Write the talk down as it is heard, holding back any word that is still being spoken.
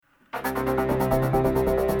မ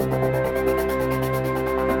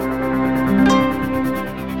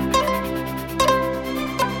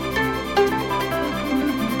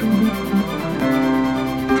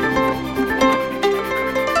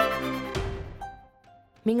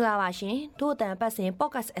ဂလာပါရှင်တို့အတန်ပတ်စဉ်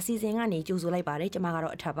podcast အစီအစဉ်ကနေကြိုဆိုလိုက်ပါတယ်ကျွန်မက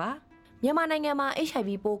တော့အထက်ပါမြန်မာနိုင်ငံမှာ HIV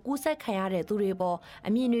ပိုးကူးစက်ခံရတဲ့သူတွေပေါ်အ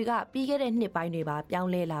မြင်တွေကပြီးခဲ့တဲ့နှစ်ပိုင်းတွေပါပြော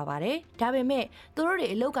င်းလဲလာပါတယ်ဒါပေမဲ့သူတို့တွေ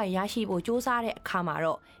အလောက်ကန်ရရှိဖို့စ조사တဲ့အခါမှာ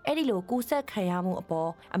တော့အဲ့ဒီလိုကူးစက်ခံရမှုအပေါ်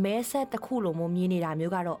အမဲဆက်တစ်ခုလိုမျိုးမြင်နေတာ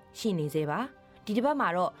မျိုးကတော့ရှိနေသေးပါဒီတစ်ပတ်မှာ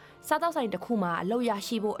တော့စားတောက်ဆိုင်တစ်ခုမှာအလောက်ရ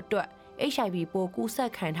ရှိဖို့အတွက်HIV ပိုးကူးစ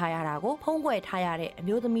က်ခံထားရတာကိုဖုံးကွယ်ထားရတဲ့အ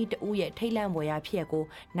မျိုးသမီးတဦးရဲ့ထိတ်လန့်ဖွယ်ရာဖြစ်ကို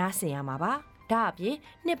နားဆင်ရမှာပါဒါအပြင်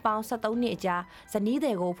နှစ်ပေါင်း73နှစ်အကြာဇနီးသ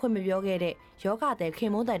ည်ကိုဖွင့်မပြောခဲ့တဲ့ယောဂသည်ခ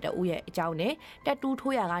င်မုန်းတဲ့တဦးရဲ့အကြောင်းနဲ့တက်တူး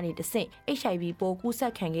ထိုးရကနေတဆင့် HIV ပိုးကူးစ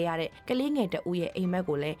က်ခံခဲ့ရတဲ့ကလေးငယ်တဦးရဲ့အိမ်မက်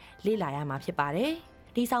ကိုလည်းလေ့လာရမှာဖြစ်ပါတယ်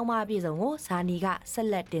။ဒီဆောင်မအပြည့်စုံကိုဇာနီကဆက်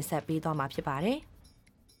လက်တင်ဆက်ပေးသွားမှာဖြစ်ပါတယ်။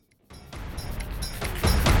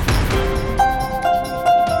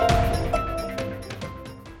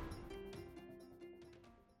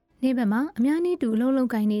နေ့ဘက်မှာအများနည်းတူအလုံးလုံး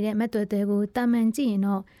ကိုင်းနေတဲ့မက်သွဲသွဲကိုတာမန်ကြည့်ရင်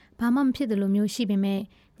တော့ဘာမှမဖြစ်သလိုမျိုးရှိပေမဲ့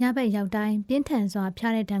ညဘက်ရောက်တိုင်းပြင်းထန်စွာ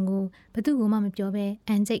ဖျားတဲ့တံကိုဘသူ့ကိုမှမပြောဘဲ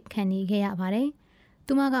အန်ကျိတ်ခံနေခဲ့ရပါတယ်။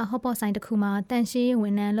သူမကဟော့ပေါ့ဆိုင်တစ်ခုမှာတန်ရှင်းဝ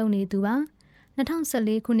န်ထမ်းလုပ်နေသူပါ။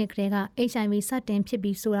2014ခုနှစ်ကတည်းက HIV စတင်ဖြစ်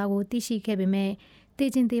ပြီးဆိုတာကိုသိရှိခဲ့ပေမဲ့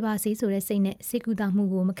တေးချင်းသေးပါစီဆိုတဲ့စိတ်နဲ့စိတ်ကူးတာမှု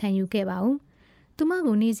ကိုမခံယူခဲ့ပါဘူး။သူမ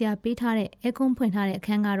ကိုနေစရာပေးထားတဲ့အဲကွန်းဖွင့်ထားတဲ့အခ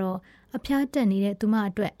န်းကတော့အဖျားတက်နေတဲ့သူမ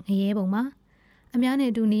အတွက်ငရဲပုံပါ။အများ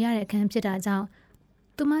နဲ့တူနေရတဲ့အခန်းဖြစ်တာကြောင့်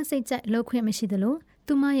သူမစိတ်ကြိုက်လှုပ်ခွင့်မရှိသလို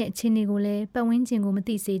သူမရဲ့အခြေအနေကိုလည်းပတ်ဝန်းကျင်ကိုမ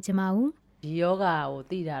သိစေချင်ပါဘူးဒီယောဂကို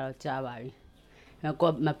သိတာတော့ကြားပါပြီ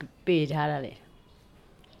ကိုမပေးထားတာလေ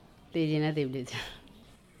သိခြင်းနဲ့သိပြီ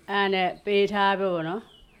အဲ့နဲ့ပေးထားပြီပေါ့နော်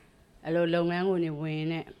အဲ့လိုလုပ်ငန်းကိုနေဝင်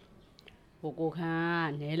နေကိုခန်း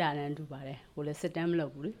ကနဲလာတယ်တူပါတယ်ကိုလည်းစစ်တမ်းမလု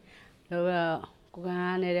ပ်ဘူးလေတော့ကိုခ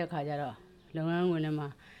န်းနေတဲ့ခါကျတော့လုပ်ငန်းဝင်နေမှာ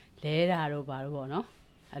လဲတာတော့ပါတော့ပေါ့နော်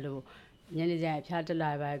အဲ့လိုညနေကျရင်ဖျားတက်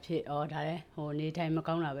လာပါဖြစ်ဒါလည်းနေထိုင်မ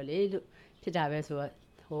ကောင်းတာပဲလေလို့ဖြစ်တာပဲဆို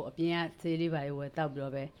တော့အပြင်ကသေးလေးပါလေးဝယ်တောက်ပြီး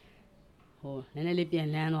တော့ပဲနည်းနည်းလေးပြန်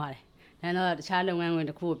လန်းသွားတယ်လန်းတော့တခြားလုပ်ငန်းဝင်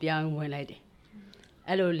တစ်ခုကိုပြောင်းဝင်လိုက်တယ်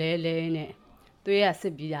အဲ့လိုလဲနဲ့သွေးရစ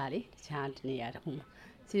စ်ပြီးတာလေတခြားနေရာတစ်ခုမှာ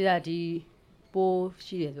စီစာဒီပိုး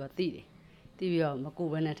ရှိတယ်ဆိုတော့သိတယ်သိပြီးတော့မကူ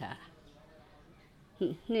ဘဲနဲ့ထားတာ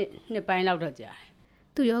နှစ်ပိုင်းလောက်တော့ကြာတယ်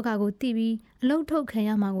သူယောဂါကိုသိပြီးအလုတ်ထုတ်ခံရ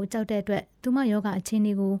မှာကိုကြောက်တဲ့အတွက်သူမယောဂါအခြေအ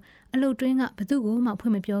နေကိုအလုတ်တွင်းကဘသူ့ကိုမှဖွ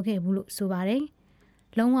င့်မပြောခဲ့ဘူးလို့ဆိုပါတယ်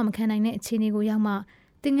လုံးဝမခံနိုင်တဲ့အခြေအနေကိုရောက်မှ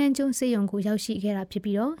တင်ငန်းကျွန်းဆေးရုံကိုရောက်ရှိခဲ့တာဖြစ်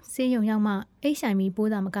ပြီးတော့ဆေးရုံရောက်မှ HIV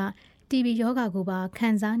ပိုးသားမက TB ယောဂါကိုပါခံ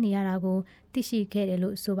စားနေရတာကိုသိရှိခဲ့တယ်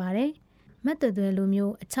လို့ဆိုပါတယ်။မက်သွဲသွဲလို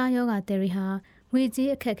မျိုးအခြားယောဂါတွေဟာငွေကြေး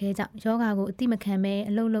အခက်အခဲကြောင့်ယောဂါကိုအတိမခံပဲ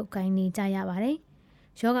အလုတ်လုတ်ကိုင်းနေကြရပါတယ်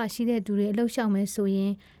။ယောဂါရှိတဲ့သူတွေအလုတ်လျှောက်မယ်ဆိုရ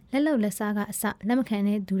င်လက်လုတ်လက်စားကအစလက်မခံ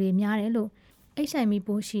တဲ့သူတွေများတယ်လို့ HIV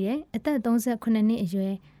ပိုးရှိတဲ့အသက်38နှစ်အရွ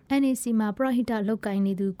ယ်NAC မှာပရဟိတလုတ်ကိုင်း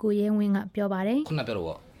နေသူကိုရဲဝင်းကပြောပါတယ်ခုနပြော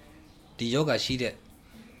တော့ဒီယောဂရှိတဲ့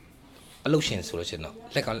အလုတ်ရှင်ဆိုလို့ရှိရင်တော့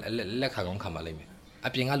လက်ခံကောင်းခံပါလိမ့်မယ်အ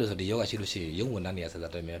ပြင်ကလို့ဆိုဒီယောဂရှိလို့ရှိရင်ရုံဝန်ထမ်းနေရာဆက်ဆ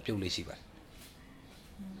က်တော်များပြုတ်လေးရှိပါတယ်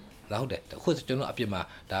ဒါဟုတ်တယ်အခုကျွန်တော်အပြင်မှာ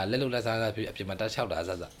ဒါလက်လုတ်လက်စားကဖြစ်အပြင်မှာတက်လျှောက်တာအ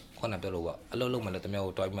စစခုနပြောလို့အလုတ်လုံးမှလည်းတမျိုး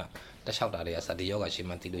ကိုတွိုင်းမှတက်လျှောက်တာတွေအစဒီယောဂရှိ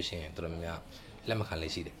မှသိလို့ရှိရင်တော်တော်များလက်မခံ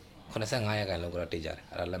လေးရှိတယ်85ရာခိုင်နှုန်းကတော့တိတ်ကြတယ်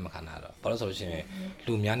အဲ့ဒါလက်မခံတာတော့ဘာလို့ဆိုလို့ရှိရင်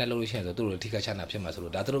လူများနဲ့လုပ်လို့ရှိရင်ဆိုသူတို့ထိခိုက်ချနာဖြစ်မှာဆို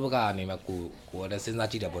လို့ဒါသူတို့ဘက်ကနေမှကိုယ်ကလည်းစဉ်းစား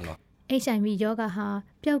ကြည့်တယ်ပေါ့နော်HIV ယောဂါဟာ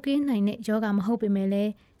ပျောက်ကင်းနိုင်တဲ့ယောဂါမဟုတ်ပေမဲ့လ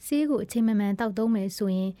ည်းဆေးကိုအချိန်မှန်တောက်သုံးမယ်ဆို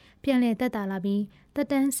ရင်ပြန်လည်တက်တာလာပြီးတက်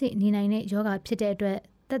တန်းစိနေနိုင်တဲ့ယောဂါဖြစ်တဲ့အတွက်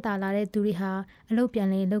တက်တာလာတဲ့သူတွေဟာအလုပ်ပြန်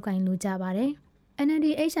လည်လုပ်ကိုင်လိုကြပါတယ်။ NLD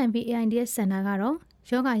HIV AIDS စင်တာကတော့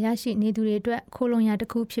ယောဂါရရှိနေသူတွေအတွက်ခိုးလုံရတစ်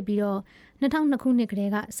ခုဖြစ်ပြီးတော့2002ခုနှစ်ကတ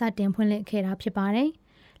ည်းကစတင်ဖွင့်လှစ်ခဲ့တာဖြစ်ပါတယ်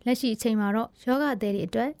။လက်ရှိအချိန်မှာတော့ယောဂသည်တွေ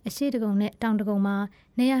အတွက်အရှိတကုံနဲ့တောင်တကုံမှာ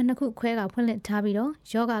နေရာနှစ်ခုခွဲကဖွင့်လှစ်ထားပြီးတော့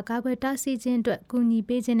ယောဂကာကွယ်တားဆီးခြင်းအတွက်ကူညီ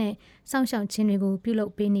ပေးခြင်းနဲ့စောင့်ရှောက်ခြင်းတွေကိုပြုလု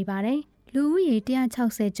ပ်ပေးနေပါတယ်။လူဦးရေ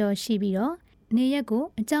160ကျော်ရှိပြီးတော့နေရက်ကို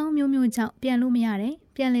အကြောင်းမျိုးကြောင့်ပြန်လို့မရတယ်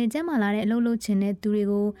။ပြန်လည်ကျန်းမာလာတဲ့အလုပ်လုပ်ခြင်းတဲ့သူတွေ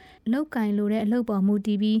ကိုလောက်ကင်လိုတဲ့အလုပ်ပေါ်မူတ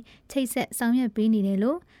ည်ပြီးချိတ်ဆက်ဆောင်ရွက်ပေးနေတယ်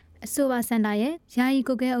လို့အဆိုပါစင်တာရဲ့ယာယီ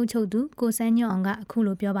ကိုကဲအုပ်ချုပ်သူကိုစန်းညွန့်အောင်ကအခု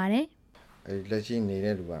လိုပြောပါတယ်။လက်ရှိနေ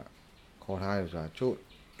တဲ့လူကခေါ်ထားရဆိုတာချို့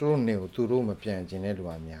တို့နေကိုသူတို့မပြန်ကျင်တဲ့လူ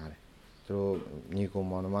ကများတယ်သူတို့ညီကို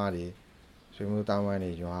မောင်နှမတွေဆွေမျိုးတောင်းဝိုင်း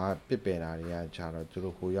တွေရွာပစ်ပယ်တာတွေကခြားတော့သူ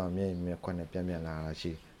တို့ကိုရောက်မြဲမြဲခွနဲ့ပြန်လာတာ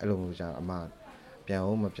ရှိအဲ့လိုမျိုးကြာအမပြန်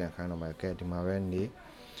အောင်မပြန်ခိုင်းတော့မှကဲဒီမှာပဲနေ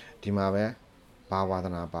ဒီမှာပဲဘာဝါသ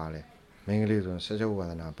နာပါလဲမင်းကလေးဆိုဆက်ချုပ်ဝါ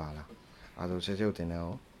သနာပါလားအဲဆိုဆက်ချုပ်တင်တယ်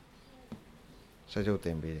ဟောဆက်ချုပ်တ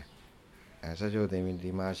င်ပေးတယ်ဆက်ချုပ်တင်ပြီးဒီ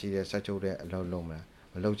မှာရှိတဲ့ဆက်ချုပ်တဲ့အလုပ်လုံးမလား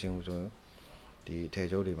မလုပ်ချင်ဘူးဆို ဒီထဲ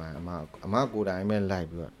ကျိုးတွေမှာအမကိုယ်တိုင်ပဲလိုက်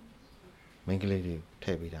ပြီးတော့မိန်းကလေးတွေ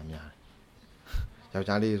ထည့်ပေးတာများတယ်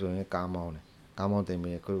ယောက်ျားလေးဆိုရင်ကားမောင်းတယ်ကားမောင်း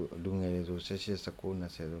တင်ပြီးအခုလူငယ်တွေဆို18 19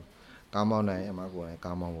 20ဆိုကားမောင်းနိုင်အမကိုယ်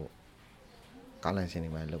တိုင်ကားမောင်းဖို့ကားလိုင်စင်တွေ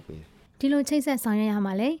မှာလုပ်ပေးတယ်ဒီလိုချိတ်ဆက်ဆောင်ရွက်ရ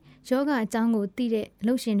မှာလေယောဂအကြောင်းကိုသိတဲ့အလု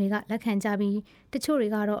ပ်ရှင်တွေကလက်ခံကြပြီးတချို့တွေ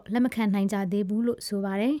ကတော့လက်မခံနိုင်ကြသေးဘူးလို့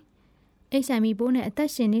ဆိုပါတယ်HIV ပိုးနဲ့အ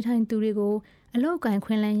သက်ရှင်နေထိုင်သူတွေကိုအလောက်အကင်ခွ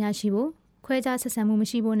င့်လန်းရရှိဖို့ခွဲခြားဆက်ဆံမှု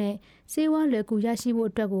မရှိဖို့နဲ့စေဝါလွယ်ကူရ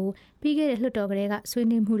ရှိဖို့အတွက်ကိုပြီးခဲ့တဲ့လွှတ်တော်ကလေး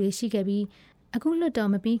ကဆွေးနွေးမှုတွေရှိခဲ့ပြီးအခု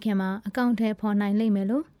လွှတ်တော်မပြီးခင်မှာအကောင့်ထဲပေါ်နိုင်လိမ့်မယ်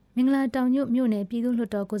လို့မင်္ဂလာတောင်မြို့နယ်ပြည်သူ့လွှတ်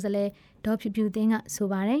တော်ကိုယ်စားလှယ်ဒေါ်ဖြူဖြူသိန်းက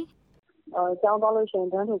ဆိုပါတယ်ကျောင်းသွားလို့ရှိ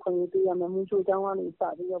ရင်တန်းထုခွင့်ပေးရမယ်မူချိုကျောင်းကနေစ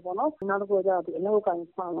ပြီးတော့ပေါ့နော်နောက်တစ်ခုကျတော့ဒီအလောက်ကိုင်း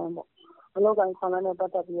ခွန်လန်းပေါ့အလောက်ကိုင်းခွန်လန်းနဲ့ပ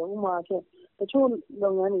တ်သက်ပြီးတော့ဥပမာအဖြစ်တချို့လု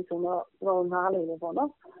ပ်ငန်းတွေဆိုတော့တော်နားလေတယ်ပေါ့နော်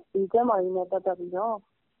ဒီကျန်းမာရေးနဲ့ပတ်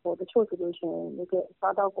သက်ပြီးတော့တချို့ဆိုလို့ရှိရင်ဒီ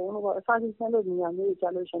စားတော့ကုန်လို့အစားကြီးဆန်းလို့နေရာမျိုး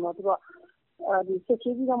ကြာလို့ရှိရင်တော့သူကဒီ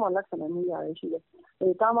စစ်ချီးပြီးတော့မှလက်ခံတဲ့နေရာတွေရှိတ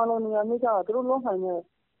ယ်တာမန်လိုနေရာမျိုးကျတော့သူတို့လုံးဆိုင်တဲ့အ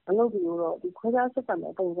လုပ်တွေကိုတော့ဒီခွဲခြားဆက်ဆံ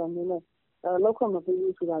တဲ့ပုံစံမျိုးနဲ့လောက်ခွင့်မပေး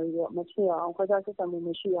ဘူးဆိုတာတွေတော့မဖြစ်အောင်ခွဲခြားဆက်ဆံမှု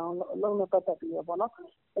မရှိအောင်အလုံးနဲ့ပတ်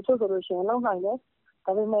သက်ပြီးတော့ပေါ့နော်တချို့ဆိုလို့ရှိရင်လုံးနိုင်တယ်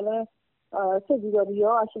ဒါပေမဲ့လည်းစစ်ပြီးတော့ဒီ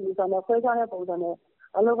ရောအရှိဆိုတာနဲ့ခွဲခြားတဲ့ပုံစံ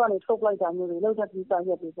နဲ့အလုပ်ကနေထုတ်လိုက်တာမျိုးတွေလောက်တဲ့ဒီစာ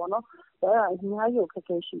ရက်တွေပေါ့နော်ဒါကအများကြီးကိုခက်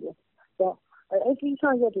ခဲရှိတယ်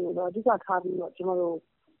အဲ့ဒီစာရက်တွေတော့အဓိကထားပြီးတော့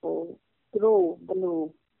ကျွန်တော်တို့သူတို့ဘယ်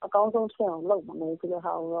လိုအကောင်းဆုံးဖြစ်အောင်လုပ်မလဲဆိုတဲ့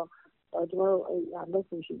ဟာကိုတော့ကျွန်တော်တို့လုပ်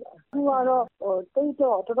ဖို့ရှိတယ်။ဒီ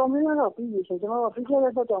ကတော့တိတ်တော့တော်တော်များများတော့ပြီးပြီဆိုကျွန်တော်တို့ပြီး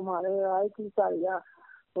ခဲ့တဲ့ဆက်တော်မှာလည်းအဲ့ဒီစာတွေ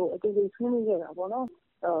ကအတူတူဆွေးနွေးခဲ့တာပေါ့နော်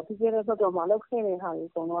။ပြီးခဲ့တဲ့ဆက်တော်မှာလုပ်ခဲ့တဲ့ဟာ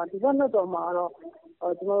တွေဆိုတော့ဒီဘက်လက်တော်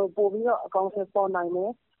မှာတော့ကျွန်တော်တို့ပို့ပြီးတော့အကောင့်ထဲပေါ်နိုင်တယ်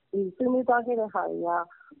။ဒီဆွေးနွေးသားခဲ့တဲ့ဟာတွေ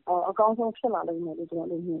ကအကောင်းဆုံးဖြစ်လာလိမ့်မယ်လို့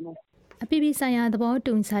ကျွန်တော်တို့မြင်တယ်။အပြည်ပြည်ဆိုင်ရာသဘော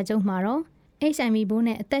တူစာချုပ်မှာတော့ HIV ပိုး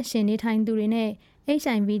နဲ့အသက်ရှင်နေထိုင်သူတွေနဲ့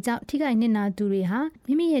HIV ကြောင့်ထိခိုက်နစ်နာသူတွေဟာ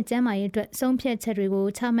မိမိရဲ့ကျန်းမာရေးအတွက်ဆုံးဖြတ်ချက်တွေကို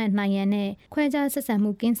ချမှတ်နိုင်ရန်နဲ့ခွဲခြားဆက်ဆံမှု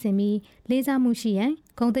ကင်းစင်ပြီးလေးစားမှုရှိရန်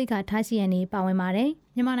ဂုဏ်သိက္ခာထားရှိရန်တွေပါဝင်ပါတယ်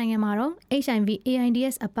။မြန်မာနိုင်ငံမှာတော့ HIV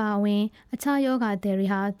AIDS အပါအဝင်အခြားရောဂါတွေ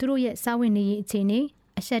ဟာသူတို့ရဲ့စာဝင်နေရေးအခြေအနေ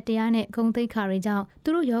အရှက်တရားနဲ့ဂုဏ်သိက္ခာတွေကြောင့်သူ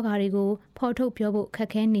တို့ရောဂါတွေကိုဖော်ထုတ်ပြောဖို့ခက်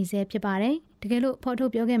ခဲနေစေဖြစ်ပါတယ်။တကယ်လို့ဖော်ထု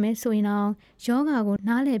တ်ပြောခဲ့မယ်ဆိုရင်တော့ရောဂါကို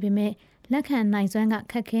နားလည်ပေမဲ့လက်ခံနိုင်စွမ်း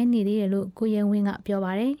ကခက်ခဲနေသေးတယ်လို့ကိုရဲဝင်းကပြောပါ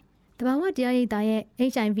တယ်။တဘာဝတရားရိပ်သားရဲ့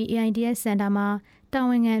HIV AIDS စင်တာမှာတာ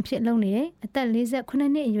ဝန်ခံဖြစ်လုပ်နေတဲ့အသက်48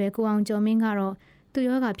နှစ်အရွယ်ကိုအောင်ကျော်မင်း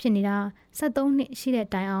ကတော့သူရောဂါဖြစ်နေတာ73နှစ်ရှိတဲ့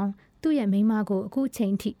တိုင်အောင်သူ့ရဲ့မိန်းမကိုအခု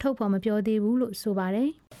ချိန်ထိထုတ်ဖော်မပြောသေးဘူးလို့ဆိုပါတယ်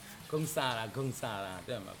ဂုံစားတာ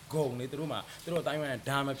တဲ့မှာဂုံလေသူတို့အတိုင်းဝိုင်း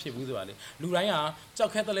ဒါမဖြစ်ဘူးဆိုတာလေလူတိုင်းကကြော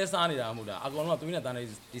က်ခက်တလဲစားနေတာမဟုတ်လားအကောင်လုံးကသွေးနဲ့တ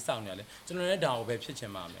န်းနေဒီစောင့်နေရလေကျွန်တော်လည်းဒါကိုပဲဖြစ်ချ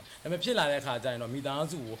င်ပါမယ်ဒါပေမဲ့ဖြစ်လာတဲ့အခါကျရင်တော့မိသား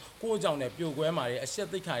စုကိုယ့်အကြောင်းနဲ့ပြိုကွဲမာတွေအရှက်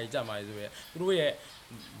သိက္ခာကြီးကြမှာလေဆိုရဲသူတို့ရဲ့ဘ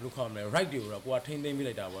ယ်လိုခေါ်မလဲ right တွေကိုတော့ကိုကထိမ့်သိမ်းမိ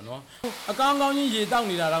လိုက်တာပေါ့နော်အကောင်ကောင်းကြီးရေတောက်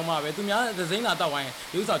နေတာတော့မှပဲသူများသစိမ်းလာတောက်ဝို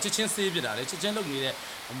င်းဒီဥစ္စာချစ်ချင်းဆေးဖြစ်တာလေချစ်ချင်းလုပ်နေတဲ့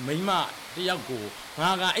မိန်းမတယောက်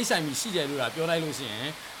ကိုငါက HIV ရှိတယ်လို့ပြောလိုက်လို့ရှိ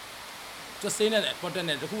ရင်ကျစေးနဲ့ပတ်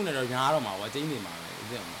တက်နဲ့တခုနဲ့တော့ညားတော့မှာပေါ့ကျင်းနေမှာပဲသိ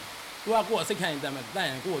တယ်မလားသူကကိုယ်အစိတ်ခိုင်တတ်မဲ့တတ်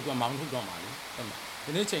ရင်ကိုယ်ကသူကမောင်းထုတ်တော့မှာလေဟုတ်မှာ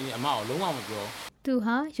ဒီနေ့ချိန်ကြီးအမကိုလုံးဝ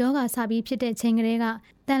မပြောသူဟာယောဂဆပြီးဖြစ်တဲ့ချိန်ကလေး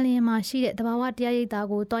ကတန်လျင်မှာရှိတဲ့တဘာဝတရားရိပ်သား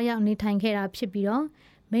ကိုတွားရောက်နေထိုင်ခဲ့တာဖြစ်ပြီးတော့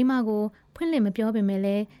မိမကိုဖွင့်လှစ်မပြောပေမဲ့လ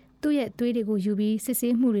ည်းသူ့ရဲ့သွေးတွေကိုယူပြီးစစ်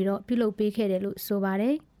ဆေးမှုတွေတော့ပြုလုပ်ပေးခဲ့တယ်လို့ဆိုပါ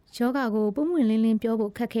တယ်ယောဂကိုပုံမှန်လင်းလ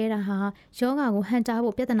င်းပြောဖို့ခက်ခဲတာဟာယောဂကိုဟန်တာ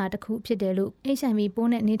ဖို့ပြဿနာတစ်ခုဖြစ်တယ်လို့ HIV ပိုး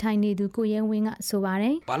နဲ့နေထိုင်နေသူကိုရဲဝင်းကဆိုပါတ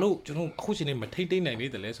ယ်ဘာလို့ကျွန်တော်အခုချိန်နေမထိမ့်သိမ့်နိုင်သေး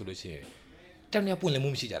တယ်လဲဆိုလို့ရှိရင်တယောက်ပွင့်လင်းမှု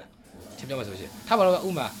မရှိကြတာချင်းပြောမှဆိုလို့ရှိရင်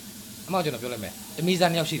ထားပါတော့ဥမာအမကျွန်တော်ပြောလိုက်မယ်တမီးစား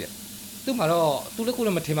2ယောက်ရှိတယ်သူ့မှာတော့သူလည်းကို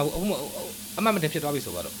လည်းမထင်ပါဘူးအမမတင်ဖြစ်သွားပြီ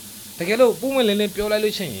ဆိုတော့တကယ်လို့ပုံမှန်လင်းလင်းပြော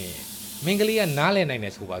လိုက်လို့ရှိရင်မင်းကလေးကနားလည်နိုင်တ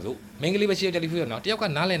ယ်ဆိုပါစို့မင်းကလေးပဲရှိတဲ့တယ်လီဖုန်းတော့တယောက်က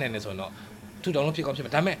နားလည်နိုင်တယ်ဆိုတော့ထူတောင်လို့ဖြစ်ကောင်းဖြစ်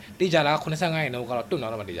မှာဒါပေမဲ့တေးကြလား85ရာခိုင်နှုန်းကတော့တွတ်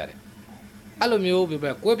တော့မတေးကြတယ်အဲ့လိုမျိုးပြ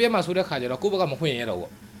ကွဲပြဲမှာဆိုတဲ့ခါကျတော့ကိုယ့်ဘက်ကမဖွင့်ရတော့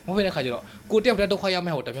ဘူးမဖွင့်တဲ့ခါကျတော့ကိုတယောက်တည်းဒုက္ခ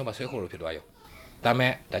ရောက်မဲ့ဟိုတမျိုးမှာဆွဲခေါ်လို့ဖြစ်သွားရောဒါ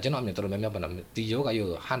မဲ့ဒါကျွန်တော်အမြင်တော်တော်များများပါတော့ဒီယော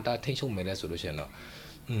ဂရုပ်ဟန်တာထိန်းချုပ်မယ်လဲဆိုလို့ရှိရင်တော့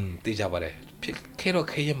တေးကြပါတယ်ဖြစ်ခဲတော့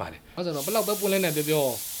ခဲရင်ပါတယ်အဲ့ဆိုတော့ဘလောက်ပဲပွ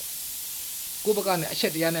င့်လဲနေပြောကိုယ့်ဘက်ကနဲ့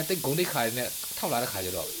အချက်တရားနဲ့တိတ်ဂုံတိတ်ခါနဲ့ထောက်လာတဲ့ခါကျ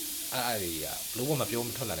တော့အဲ့ဒီကဘလို့မှမပြော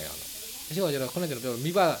မထွက်လာနိုင်အောင်အချက်ကတော့ခုနကကျွန်တော်ပြော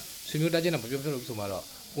မိဘဆွေမျိုးတက်ချင်းတော့မပြောလို့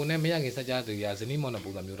ဆိုမှတော့ကိုနဲ့မရခင်စကြတွေကဇနီးမောင်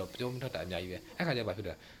နှံပုံစံမျိုးတော့ပြောမထွက်တာအများကြီးပဲအဲ့ခါကျဘာဖြစ်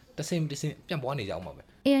လဲတဆင်ပြန့်ပွားနေကြအောင်ပါပဲ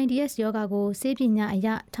AIDS ယောဂကိုဆေးပညာအရ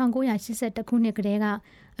1982ခုနှစ်ကတည်းက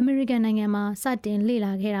အမေရိကန်နိုင်ငံမှာစတင်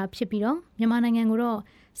လေ့လာခဲ့တာဖြစ်ပြီးတော့မြန်မာနိုင်ငံကိုတော့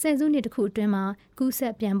ဆယ်စုနှစ်တစ်ခုအတွင်းမှာကူး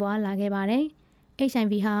စက်ပြန့်ပွားလာခဲ့ပါတယ်။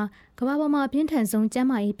 HIV ဟာကမ္ဘာပေါ်မှာအပြင်းထန်ဆုံးကျန်း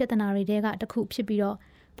မာရေးပြဿနာတွေထဲက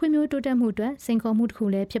တစ်ခုဖြစ်ပြီးတော့ဖွံ့ဖြိုးတိုးတက်မှုအတွက်စိန်ခေါ်မှု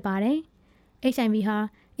တစ်ခုလည်းဖြစ်ပါတယ်။ HIV ဟာ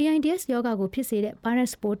AIDS ယောဂကိုဖြစ်စေတဲ့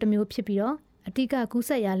virus ပိုးတစ်မျိုးဖြစ်ပြီးတော့အဓိကကူးစ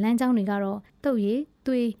က်ရာလမ်းကြောင်းတွေကတော့တုပ်ရည်၊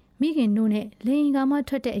သွေး၊ မိခင်တို့နဲ့လင်းရင်ကားမှ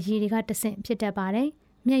ထွက်တဲ့အရည်တွေကတဆင့်ဖြစ်တတ်ပါတယ်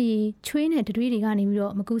။မျက်ရည်ချွေးနဲ့တတွေးတွေကနေပြီး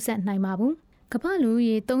တော့မကူးစက်နိုင်ပါဘူး။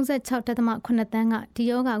ကမ္ဘာလူဦးရေ 36.8 သန်း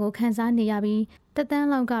ကဒီယောဂါကိုခံစားနေရပြီး1 သန်း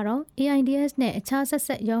လောက်ကတော့ AIDS နဲ့အခြား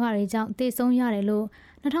ဆက်ယောဂါတွေကြောင့်သေဆုံးရတယ်လို့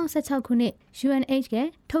2016ခုနှစ် UNH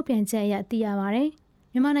ကထုတ်ပြန်ချက်အရသိရပါတယ်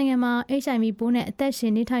။မြန်မာနိုင်ငံမှာ HIV ပိုးနဲ့အ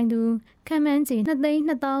သက်ရှင်နေထိုင်သူခန့်မှန်းခြေ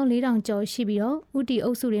2,24,000 ကျော်ရှိပြီးတော့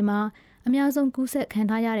ဥတီအုပ်စုတွေမှာအများဆုံးကူးစက်ခံ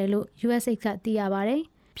ထားရတယ်လို့ USH ကသိရပါတယ်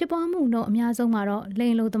။ဖြစ်ပွားမှုတော့အများဆုံး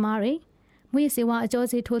မှာတော့လိင်လိုသမားတွေမွေးစေဝါအ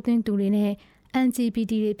ကျော်စေထိုးသွင်းသူတွေနဲ့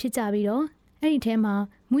LGBT တွေဖြစ်ကြပြီးတော့အဲ့ဒီထဲ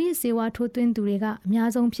မှာမွေးစေဝါထိုးသွင်းသူတွေက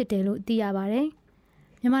အများဆုံးဖြစ်တယ်လို့သိရပါတယ်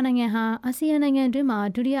။မြန်မာနိုင်ငံဟာအာဆီယံနိုင်ငံတွင်းမှာ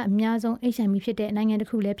ဒုတိယအများဆုံး HIV ဖြစ်တဲ့နိုင်ငံ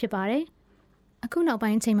တစ်ခုလည်းဖြစ်ပါတယ်။အခုနောက်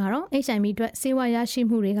ပိုင်းအချိန်မှာတော့ HIV အတွက်စေဝါရ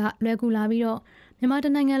ရှိမှုတွေကလွယ်ကူလာပြီးတော့မြန်မာ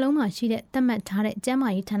တိုင်းနိုင်ငံလုံးမှာရှိတဲ့သတ်မှတ်ထားတဲ့ကျန်းမာ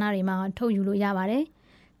ရေးဌာနတွေမှာထုတ်ယူလို့ရပါတယ်။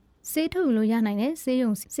ဆေးထုတ်ယူလို့ရနိုင်တဲ့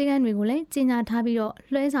ဆေးရုံဆေးခန်းတွေကိုလည်းကြီးညာထားပြီးတော့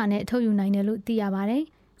လွှဲစာနဲ့ထုတ်ယူနိုင်တယ်လို့သိရပါတယ်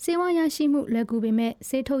။ဆေးဝါးရရှိမှုလွယ်ကူပေမဲ့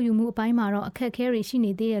ဆေးထုတ်ယူမှုအပိုင်းမှာတော့အခက်အခဲတွေ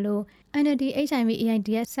ရှိနေသေးတယ်လို့ NLD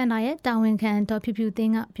HIV/AIDS စင်တာရဲ့တာဝန်ခံဒေါ်ဖြူ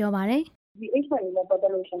ဖြူသိန်းကပြောပါတယ်။ဒီ HIV နဲ့ပတ်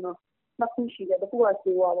သက်လို့ရှင်တော့နှစ်ခုရှိတယ်တစ်ခု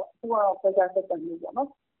ကဆေးဝါးပေါ့တစ်ခုကတော့ခွဲခြားဆက်ဆံမှုပေါ့နော်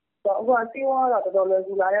။ဆိုတော့အခုကဆေးဝါးကတော့တော်တော်လွယ်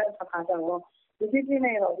ကူလာတဲ့အခါကျတော့ဒီဖြစ်ဖြစ်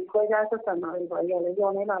နဲ့တော့ဒီခွဲခြားဆက်ဆံတာတွေပါရောလ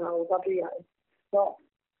ည်းကြောင်းနေတာကိုသတ်ပြရတယ်။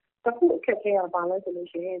ဆိုတော့တစ်ခုအခက်အခဲကပါလဲ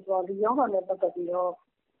ဆိုလို့ရှိရင်ဆိုတော့ဒီရောဂါနဲ့ပတ်သက်ပြီးတော့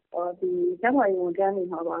ဒီကျန်းမာရေးဝန်ထမ်းတွေ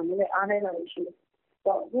မှာပါနည်းနည်းအားနည်းတာရှိတယ်။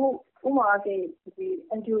ဆိုတော့ဥပမာအားဖြင့်ဒီ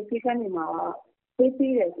NGO ဆေးခန်းတွေ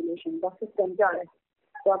မှာပေးတယ်ဆိုလို့ရှိရင် system ကြတယ်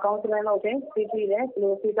။ဆိုတော့ counseling လုပ်တယ်ပေးတယ်ဘယ်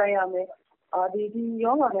လိုဆေးတိုင်းရမယ်ဒီ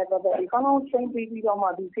ရောဂါနဲ့ပတ်သက်ပြီးကောင်းကောင်း train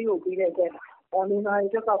ပေးပြီးတော့မှဒီဆေးကိုပေးတဲ့အတွက်လူနာ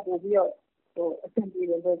တွေတက်ကပို့ပြီးတော့အဆင်ပြေ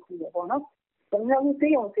တယ်လို့ပြောတယ်ပေါ့နော်။ဒါပေ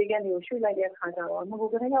မဲ့ဆေးရုံဆေးခန်းတွေကိုရွှေ့လိုက်တဲ့အခါကျတော့ငါတို့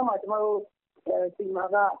ကတည်းကမှကျမတို့ဒီမှာ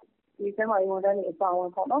ကဒီကျန်းမာရေးဝန်ထမ်းတွေအပါအဝ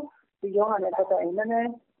င်ပေါ့နော်ဒီရောဂါနဲ့ပတ်သက်ရင်နည်းန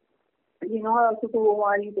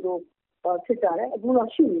ည်းဒီတော့စူပူဝါရီတို့ဖြစ်ကြတယ်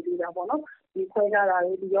အခုတော့ရှိနေသေးတာပေါ့နော်ဒီခွဲကြတာ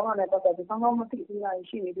တွေဒီရောဂါနဲ့ပတ်သက်ပြီးကောင်းကောင်းမသိ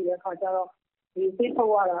သေးတာရှိနေသေးတဲ့အခါကျတော့ဒီဆေးထုတ်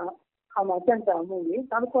ရတာခါမှကြံ့ကြာမှုတွေ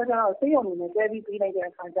နောက်တစ်ခါကျတော့ဆေးရုံတွေနဲ့တွဲပြီးပြီးလိုက်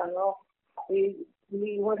တဲ့အခါကျတော့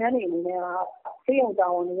ဒီဝန်ထမ်းတွေအနေနဲ့ကဆေး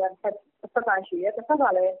ရုံတာဝန်တွေကတစ်ခါရှိရဲတစ်ခါက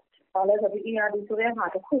လည်းဘာလဲဆိုပြီး ERD ဆိုတဲ့ဟာ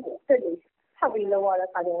တစ်ခုကိုဆက်ပြီးထပ်ပြီးလောက်ရ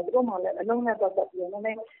တဲ့အခါကျတော့ဒီလိုမှလည်းအလုံးနဲ့ပတ်သက်ပြီးနည်းန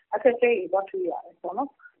ည်းအခက်အခဲတွေတော့တွေ့ရ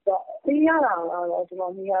တယ်ပေါ့နော်ဆေးရတာကတော့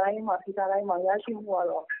ကျွန်တော်နေရာတိုင်းမှာစီတာတိုင်းမှာရရှိမှု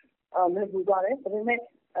ကတော့လွယ်ကူသွားတယ်ဒါပေ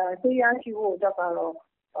မဲ့ဆေးရရှိဖို့အတွက်ကတော့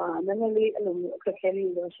နည်းနည်းလေးအဲ့လိုမျိုးအခက်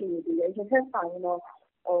အခဲလေးတွေရှိနေသေးတယ်ဒီထက်ဆိုင်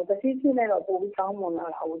ရင်တော့တတိဖြစ်နေတော့ပိုပြီးကော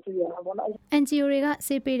င်းမွန်လာတာကိုတွေ့ရတာပေါ့နော် NGO တွေက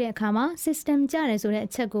ဆေးပေးတဲ့အခါမှာ system ကြတယ်ဆိုတဲ့အ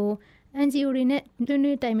ချက်ကို NGO တွေနဲ့တွ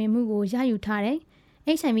င်းတွင်းတိုင်ပင်မှုကိုရယူထားတယ်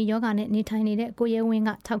HIV ရောဂါနဲ့နေထိုင်နေတဲ့ကိုရဲဝင်းက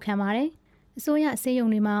ထောက်ခံပါတယ်အစိုးရဆေးရုံ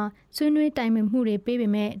တွေမှာဆွေးနွေးတိုင်ပင်မှုတွေ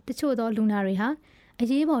ပေးပေမဲ့တချို့သောလူနာတွေဟာ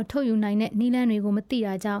အရေးပေါ်ထုတ်ယူနိုင်တဲ့နည်းလမ်းတွေကို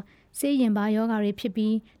မသိတာကြောင့်ဆေးရင်ပါယောဂါတွေဖြစ်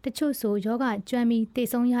ပြီးတချို့ဆိုယောဂကျွ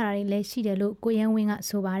မ်းပြီးသေဆုံးရတာတွေလည်းရှိတယ်လို့ကိုရဲဝင်း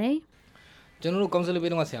ကဆိုပါတယ်ကျွန်တော်တို့ကောင်ဆယ်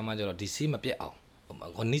ပေးတော့ဆရာမကျတော့ဒီဆေးမပြတ်အောင်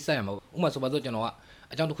ဟိုနိစ္စရမှာဥပမာဆိုပါတော့ကျွန်တော်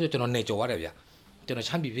ကအကြောင်းတစ်ခုကျွန်တော်နေကြော်ရတယ်ဗျာကျွန်တော်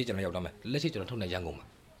ချမ်းပြည်ဖြစ်ကျွန်တော်ရောက်တော့မယ်လက်ရှိကျွန်တော်ထုတ်နေရန်ကုန်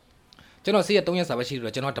မှာကျွန်တော်ဆေးရ3ရက်စာပဲရှိ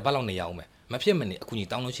လို့ကျွန်တော်တစ်ပတ်လောက်နေရအောင်မယ်မဖြစ်မနေအခုညီ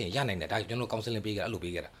တောင်းလို့ရှိရင်ရနိုင်တယ်ဒါကျွန်တော်ကောင်ဆယ်ပေးကြအဲ့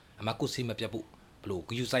လိုပေးကြတာအမကုဆေးမပြတ်ဘူးဘလို့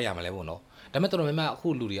ဂယူဆိုင်ရမှာလဲပေါ့နော်ဒါပေမဲ့တော်တော်များများအခု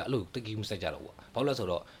လူတွေကအဲ့လိုတကီးမဆိုင်ကြတော့ဘူးဘာလို့လဲဆို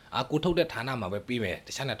တော့ကိုထုတ်တဲ့ဌာနမှာပဲပေးမယ်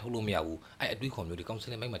တခြားနဲ့ထုတ်လို့မရဘူးအဲ့အတွေးခေါ်မျိုးတွေကောင်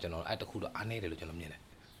ဆယ်မိုက်မှာကျွန်တော်အဲ့တခုတော့အားနေတယ်လို့ကျွန်တော်မြင်တယ်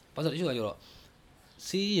ဘာလို့ဆိုတချို့ကကျတော့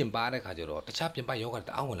စီးရင်ပါတဲ့ခါကျတော့တခြားပြင်ပယောဂတ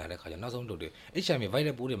အားဝင်လာတဲ့ခါကျနောက်ဆုံးတို့တွေ HIV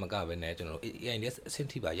virus ပိုးတွေမကဘဲနဲ့ကျွန်တော်တို့ AIDS အဆ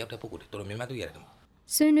င့်ထိပါရောက်တဲ့ပုံကိုတော်တော်များများတွေ့ရ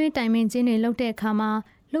တယ်ဆွေးနွေးတိုင်ပင်ခြင်းတွေလုပ်တဲ့အခါမှာ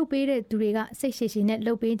လှုပ်ပေးတဲ့သူတွေကစိတ်ရှည်ရှည်နဲ့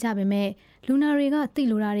လှုပ်ပေးကြပေမဲ့လူနာတွေ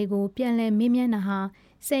ကသိလိုတာတွေကိုပြန်လည်မေးမြန်းတာဟာ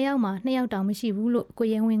10ယောက်မှာ2ယောက်တောင်မရှိဘူးလို့ကို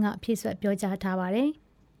ရဲဝင်းကဖြည့်ဆွတ်ပြောကြားထားပါတယ်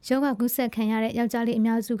။ယောဂကုသခံရတဲ့ယောက်ျားလေး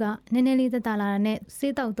အများစုကနည်းနည်းလေးသက်သာလာ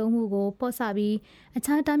တဲ့ဆေးတောက်သုံးမှုကိုပေါ့ဆပြီး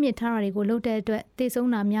အခြားတားမြစ်ထားတာတွေကိုလုပ်တဲ့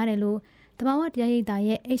အတွက်သေဆုံးတာများတယ်လို့တဘာဝတရားရိပ်သာ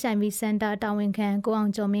ရဲ့ HIV စင်တာတာဝန်ခံကိုအော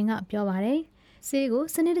င်ကျော်မင်းကပြောပါတယ်။ဆေးကို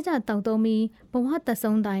စနစ်တကျတောက်သုံးပြီးဘဝ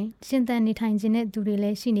သက်ဆုံးတိုင်းရှင်သန်နေထိုင်ခြင်းတဲ့သူတွေ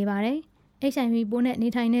လည်းရှိနေပါတယ်။ HIV ပိုး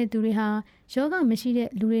နဲ့နေထိုင်တဲ့သူတွေဟာယောဂမရှိ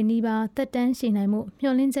တဲ့လူတွေနီးပါးသက်တမ်းရှည်နိုင်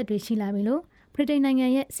မှုမျှော်လင့်ချက်တွေရှိလာပြီလို့ဗြိတိန်နိုင်ငံ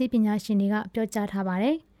ရဲ့ဆေးပညာရှင်တွေကပြောကြားထားပါ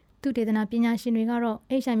တယ်။သုတေသနပညာရှင်တွေကတော့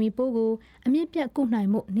HIV ပိုးကိုအမြင့်ပြတ်ကုနိုင်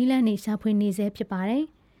မှုနည်းလမ်းတွေရှာဖွေနေဆဲဖြစ်ပါတယ်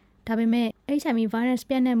။ဒါပေမဲ့ HIV virus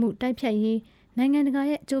ပြန့်နှံ့မှုတိုက်ဖျက်ရေးနိုင်ငံတကာ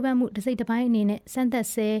ရဲ့ကြိုးပမ်းမှုတစ်စိတ်တစ်ပိုင်းအနေနဲ့စမ်းသပ်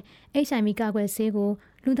ဆဲ HIV ကာကွယ်ဆေးကို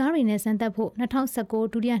လူသားတွေနဲ့စမ်းသပ်ဖို့2019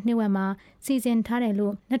ဒုတိယနှစ်ဝက်မှာစီစဉ်ထားတယ်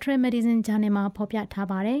လို့ Natural Medicine Journal မှာဖော်ပြထား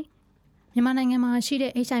ပါတယ်။မြန်မာနိုင်ငံမှာ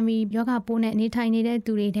ရှိတဲ့ HIV ရောဂါပိုးနဲ့နေထိုင်နေတဲ့သူ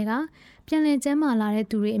တွေကပြန်လည်ကျန်းမာလာ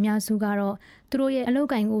တဲ့သူတွေအများစုကတော့သူတို့ရဲ့အလုပ်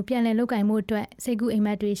ကိုင်ကိုပြန်လည်လုပ်ကိုင်မှုအတွက်စိတ်ကူးအိမ်မ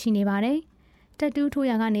က်တွေရှိနေပါတယ်။တက်တူးထိုး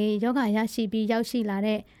ရကနေယောဂရရှိပြီးရောက်ရှိလာ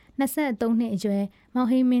တဲ့ 23နှစ်အရွယ်မောင်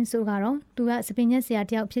ဟိမင်းဆိုကတော့သူကစပင်ညက်ဆရာ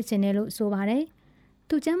တယောက်ဖြစ်ချင်တယ်လို့ဆိုပါတယ်။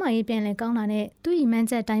သူကျမ်းမာရေးပြန်လည်ကောင်းလာတဲ့သူ့ရည်မှန်း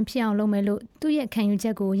ချက်တိုင်းဖြစ်အောင်လုပ်မယ်လို့သူ့ရဲ့ခံယူချ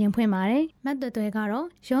က်ကိုရင်ဖွင့်ပါတယ်။မတ်သွဲကတော့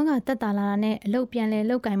ယောဂတက်တာလာတာနဲ့အလုပ်ပြန်လည်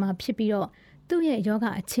လုပ်ကင်မှာဖြစ်ပြီးတော့သူ့ရဲ့ယောဂ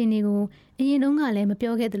အခြေအနေကိုအရင်တုန်းကလည်းမ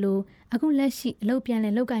ပြောခဲ့သလိုအခုလက်ရှိအလုပ်ပြန်လ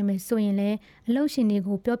ည်လုပ်ကင်မယ်ဆိုရင်လည်းအလုပ်ရှင်တွေ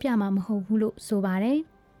ကိုပြောပြမှာမဟုတ်ဘူးလို့ဆိုပါတယ်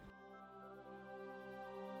။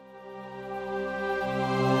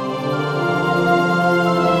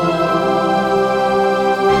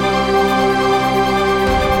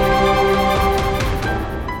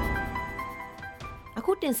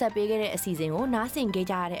တင်ဆက်ပေးခဲ့တဲ့အစီအစဉ်ကိုနားဆင်ကြ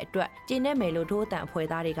ကြရတဲ့အတွက်ကျေနပ်မယ်လို့ဒို့အတန်အဖွဲ့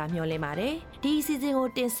သားတွေကမျှော်လင့်ပါတယ်။ဒီအစီအစဉ်ကို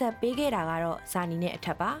တင်ဆက်ပေးခဲ့တာကတော့ဇာနီနဲ့အထ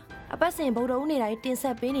က်ပါ။အပတ်စဉ်ဗုဒ္ဓဦးနေ့တိုင်းတင်ဆ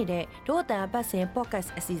က်ပေးနေတဲ့ဒို့အတန်အပတ်စဉ် podcast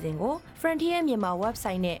အစီအစဉ်ကို Frontier မြန်မာ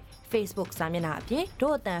website နဲ့ Facebook စာမျက်နှာအပြင်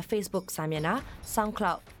ဒို့အတန် Facebook စာမျက်နှာ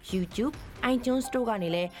SoundCloud YouTube iTunes Store ကနေ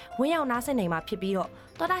လည်းဝင်ရောက်နားဆင်နိုင်မှာဖြစ်ပြီးတော့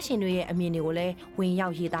သောတာရှင်တွေရဲ့အမြင်တွေကိုလည်းဝင်ရော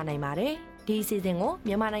က်ရေးသားနိုင်ပါတယ်။ဒီအစီအစဉ်ကို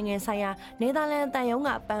မြန်မာနိုင်ငံဆိုင်ရာနယ်သာလန်တန်ယုံက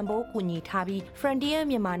ပံ့ပိုးကူညီထားပြီး Frontier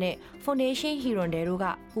မြန်မာနဲ့ Foundation Hirondale တို့က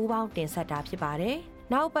ပူးပေါင်းတင်ဆက်တာဖြစ်ပါတယ်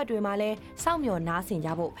။နောက်ပတ်တွေမှာလည်းစောင့်မျှော်နားဆင်ကြ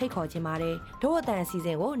ဖို့ဖိတ်ခေါ်ခြင်းပါတယ်။ဒို့အတန်အစီအစ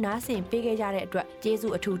ဉ်ကိုနားဆင်ပေးခဲ့ကြတဲ့အတွက်ကျေး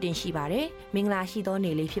ဇူးအထူးတင်ရှိပါတယ်။မင်္ဂလာရှိသော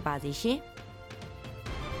နေ့လေးဖြစ်ပါစေရှင်။